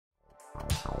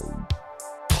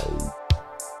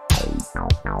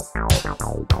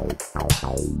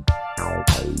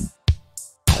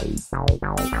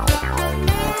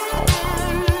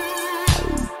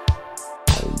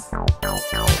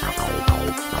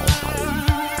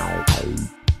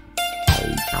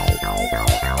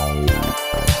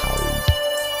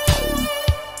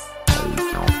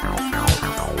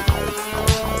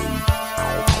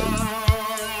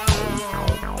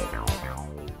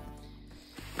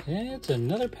It's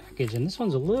another package, and this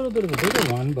one's a little bit of a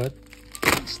bigger one, but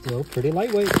still pretty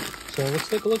lightweight. So let's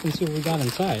take a look and see what we got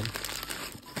inside.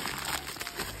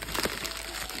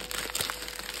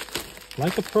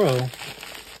 Like a pro,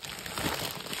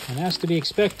 and as to be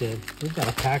expected, we've got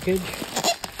a package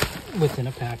within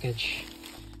a package.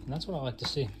 And that's what I like to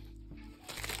see.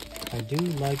 I do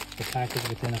like the package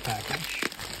within a package.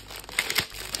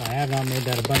 I have not made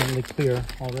that abundantly clear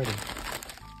already.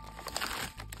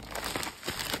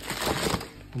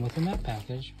 And within that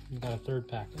package, we've got a third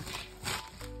package.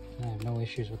 And I have no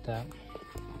issues with that.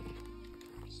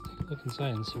 Let's take a look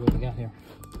inside and see what we got here.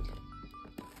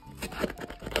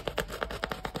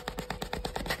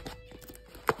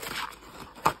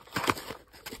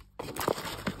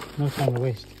 No time to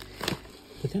waste.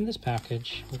 Within this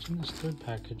package, within this third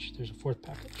package, there's a fourth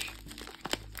package.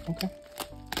 Okay.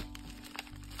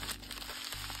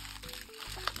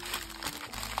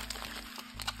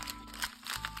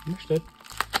 Understood.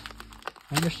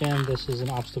 I understand this is an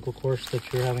obstacle course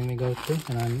that you're having me go through,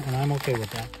 and I'm okay with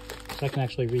that. So I can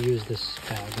actually reuse this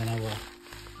bag, and I will.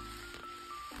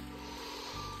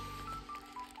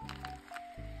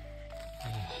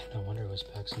 No wonder it was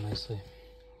packed so nicely.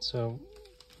 So,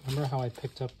 remember how I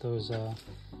picked up those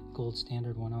gold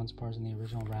standard 1 ounce bars in the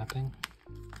original wrapping?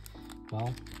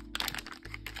 Well,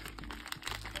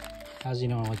 as you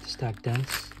know, I like to stack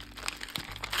dents,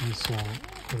 and so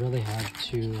I really had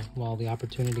to, while the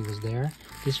opportunity was there,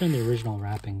 these are in the original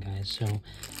wrapping, guys, so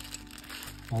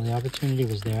while the opportunity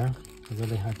was there, I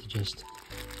really had to just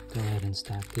go ahead and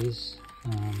stack these.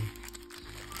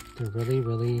 They're really,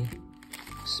 really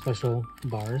special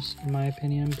bars, in my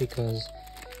opinion, because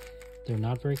they're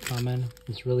not very common.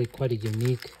 It's really quite a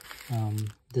unique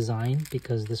design,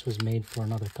 because this was made for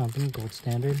another company, Gold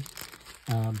Standard,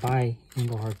 by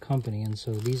Engelhard company, and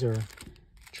so these are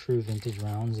true vintage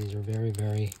rounds. These are very,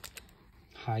 very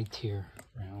high tier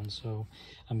rounds, so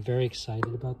I'm very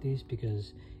excited about these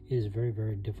because it is very,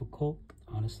 very difficult,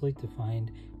 honestly, to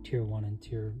find tier 1 and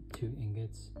tier 2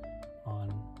 ingots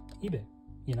on eBay.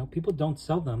 You know, people don't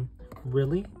sell them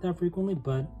really that frequently,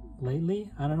 but lately,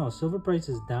 I don't know, silver price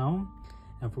is down,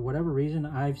 and for whatever reason,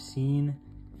 I've seen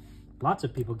lots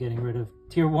of people getting rid of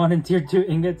tier 1 and tier 2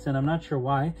 ingots, and I'm not sure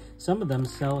why. Some of them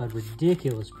sell at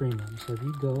ridiculous premiums. So if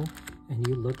you go and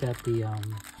you look at the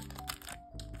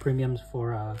premiums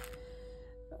for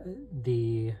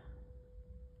the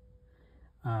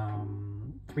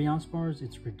 3 ounce bars,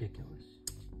 it's ridiculous.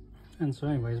 And so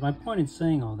anyways, my point in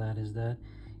saying all that is that,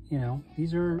 you know,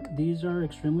 these are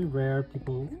extremely rare.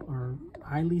 People are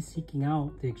highly seeking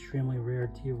out the extremely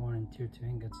rare tier 1 and tier 2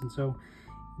 ingots, and so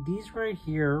these right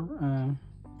here,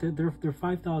 they're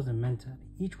 5,000 minted.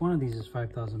 Each one of these is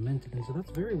 5,000 minted, and so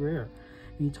that's very rare.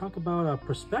 When you talk about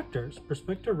prospectors,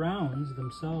 prospector rounds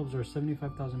themselves are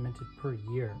 75,000 minted per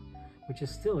year, which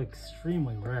is still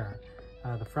extremely rare.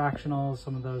 The fractionals,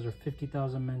 some of those are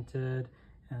 50,000 minted,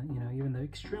 and you know, even the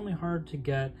extremely hard to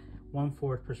get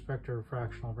 1/4 prospector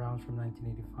fractional rounds from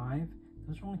 1985,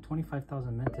 those are only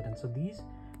 25,000 minted. And so these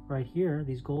right here,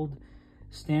 these gold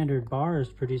standard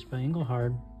bars produced by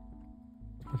Engelhard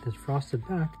with this frosted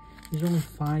back, these are only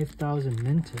 5,000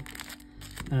 minted,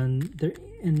 and they're,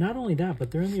 and not only that, but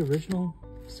they're in the original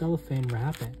cellophane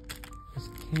wrapping, this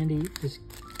candy,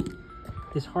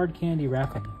 this hard candy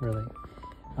wrapping, really,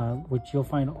 which you'll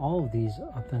find all of these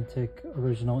authentic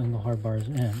original Engelhard bars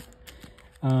in.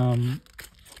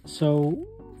 So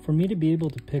for me to be able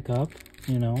to pick up,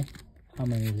 you know, how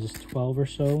many is this, 12 or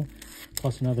so,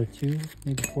 plus another 2,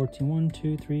 maybe 14, 1,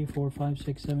 2, 3, 4, 5,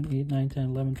 6, 7, 8, 9, 10,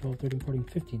 11, 12, 13, 14,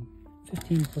 15.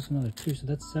 15 plus another 2, so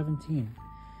that's 17.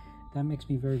 That makes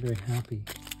me very, very happy,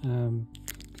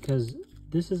 because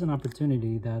this is an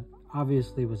opportunity that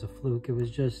obviously was a fluke. It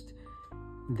was just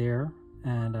there,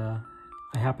 and I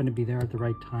happened to be there at the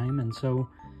right time, and so,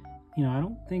 you know, I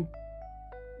don't think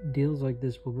deals like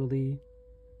this will really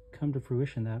come to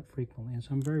fruition that frequently, and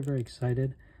so I'm very, very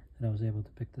excited that I was able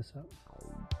to pick this up.